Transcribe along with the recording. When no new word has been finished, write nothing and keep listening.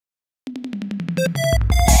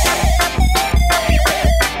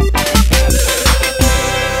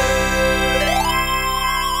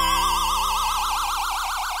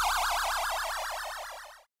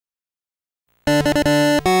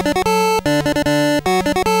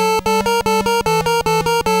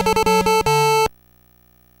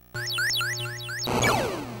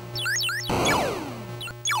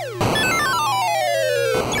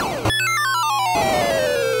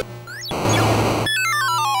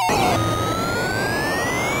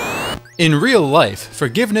In real life,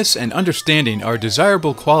 forgiveness and understanding are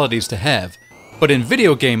desirable qualities to have, but in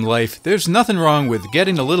video game life, there's nothing wrong with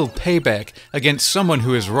getting a little payback against someone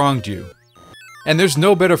who has wronged you. And there's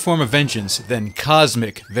no better form of vengeance than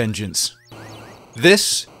cosmic vengeance.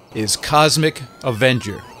 This is Cosmic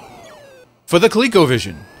Avenger. For the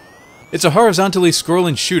ColecoVision. It's a horizontally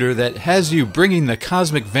scrolling shooter that has you bringing the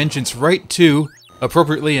cosmic vengeance right to,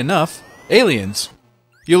 appropriately enough, aliens.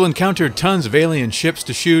 You'll encounter tons of alien ships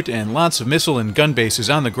to shoot and lots of missile and gun bases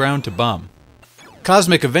on the ground to bomb.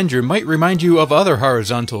 Cosmic Avenger might remind you of other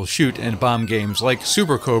horizontal shoot and bomb games like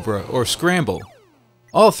Super Cobra or Scramble.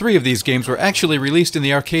 All three of these games were actually released in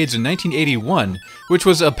the arcades in 1981, which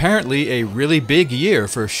was apparently a really big year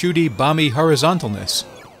for shooty, bomby horizontalness.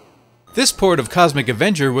 This port of Cosmic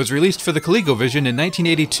Avenger was released for the ColecoVision in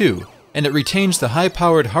 1982, and it retains the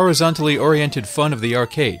high-powered, horizontally oriented fun of the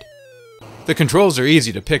arcade. The controls are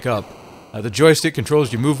easy to pick up. The joystick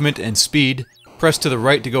controls your movement and speed. Press to the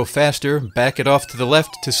right to go faster, back it off to the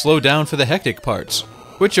left to slow down for the hectic parts,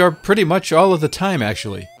 which are pretty much all of the time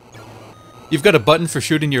actually. You've got a button for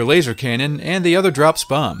shooting your laser cannon, and the other drops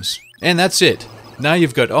bombs. And that's it. Now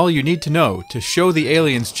you've got all you need to know to show the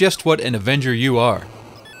aliens just what an Avenger you are.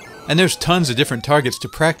 And there's tons of different targets to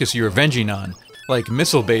practice your avenging on, like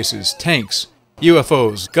missile bases, tanks,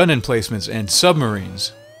 UFOs, gun emplacements, and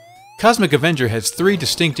submarines. Cosmic Avenger has three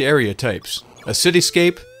distinct area types: a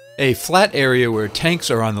cityscape, a flat area where tanks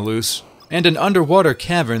are on the loose, and an underwater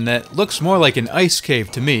cavern that looks more like an ice cave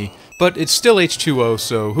to me, but it's still H2O,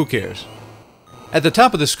 so who cares? At the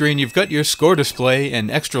top of the screen you've got your score display and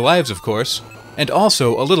extra lives, of course, and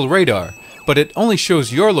also a little radar, but it only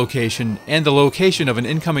shows your location and the location of an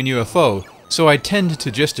incoming UFO, so I tend to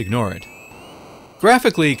just ignore it.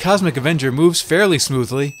 Graphically, Cosmic Avenger moves fairly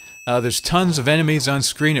smoothly. There's tons of enemies on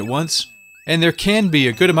screen at once, and there can be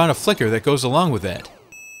a good amount of flicker that goes along with that.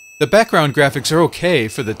 The background graphics are okay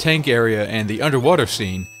for the tank area and the underwater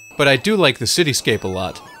scene, but I do like the cityscape a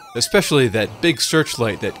lot, especially that big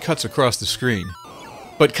searchlight that cuts across the screen.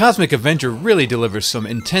 But Cosmic Avenger really delivers some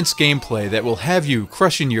intense gameplay that will have you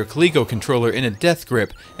crushing your Coleco controller in a death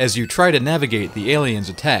grip as you try to navigate the aliens'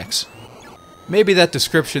 attacks. Maybe that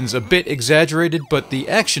description's a bit exaggerated, but the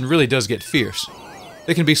action really does get fierce.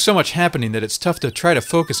 There can be so much happening that it's tough to try to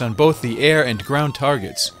focus on both the air and ground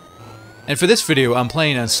targets. And for this video I'm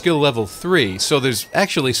playing on skill level 3, so there's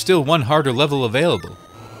actually still one harder level available.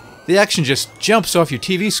 The action just jumps off your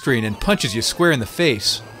TV screen and punches you square in the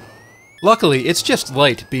face. Luckily, it's just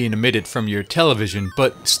light being emitted from your television,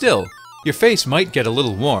 but still, your face might get a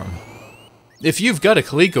little warm. If you've got a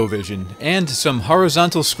ColecoVision, and some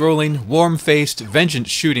horizontal scrolling, warm-faced, vengeance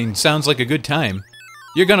shooting sounds like a good time,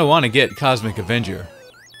 you're gonna want to get Cosmic Avenger.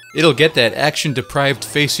 It'll get that action-deprived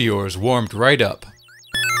face of yours warmed right up.